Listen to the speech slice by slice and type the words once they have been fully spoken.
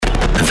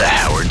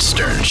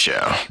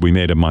Show. We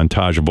made a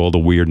montage of all the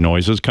weird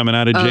noises coming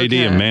out of JD,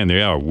 and man,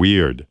 they are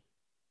weird.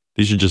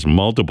 These are just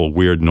multiple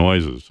weird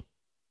noises.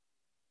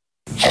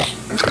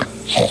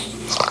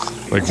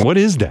 Like, what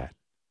is that?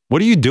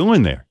 What are you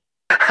doing there?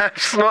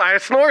 I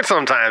snort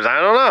sometimes.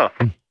 I don't know.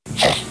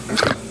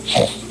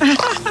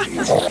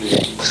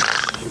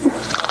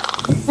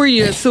 Were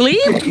you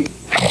asleep?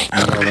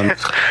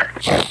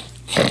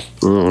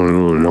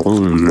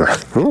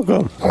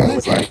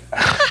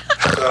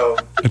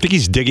 I think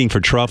he's digging for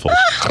truffles.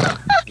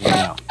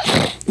 Yeah.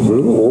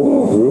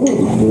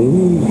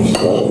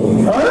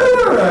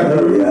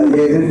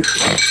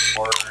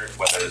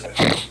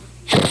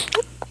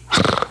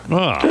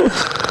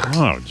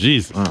 Oh,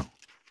 jeez.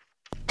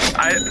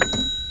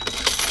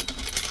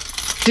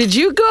 Did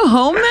you go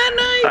home that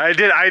night? I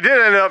did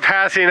end up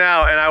passing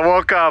out, and I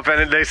woke up,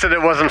 and they said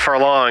it wasn't for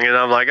long, and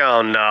I'm like,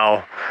 oh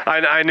no,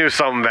 I knew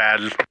something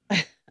bad.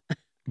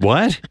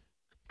 What?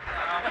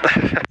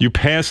 You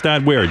passed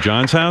out where?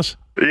 John's house?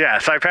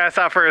 Yes, I passed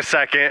out for a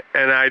second,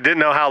 and I didn't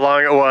know how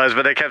long it was,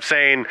 but they kept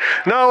saying,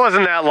 no, it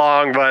wasn't that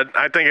long, but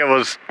I think it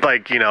was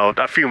like,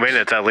 a few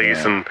minutes at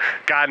least, and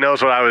God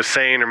knows what I was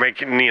saying or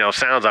making,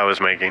 sounds I was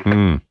making.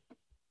 Mm.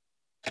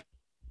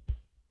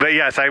 But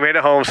yes, I made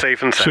it home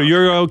safe and sound. So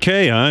you're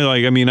okay, huh?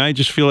 I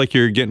just feel like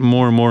you're getting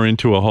more and more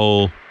into a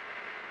whole...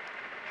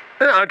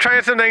 I'm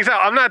trying some things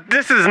out.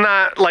 This is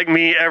not like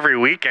me every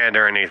weekend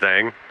or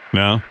anything.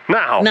 No?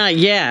 No. Not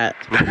yet.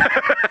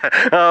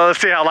 Let's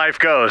see how life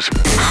goes.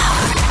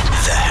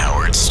 The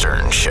Howard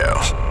Stern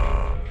Show.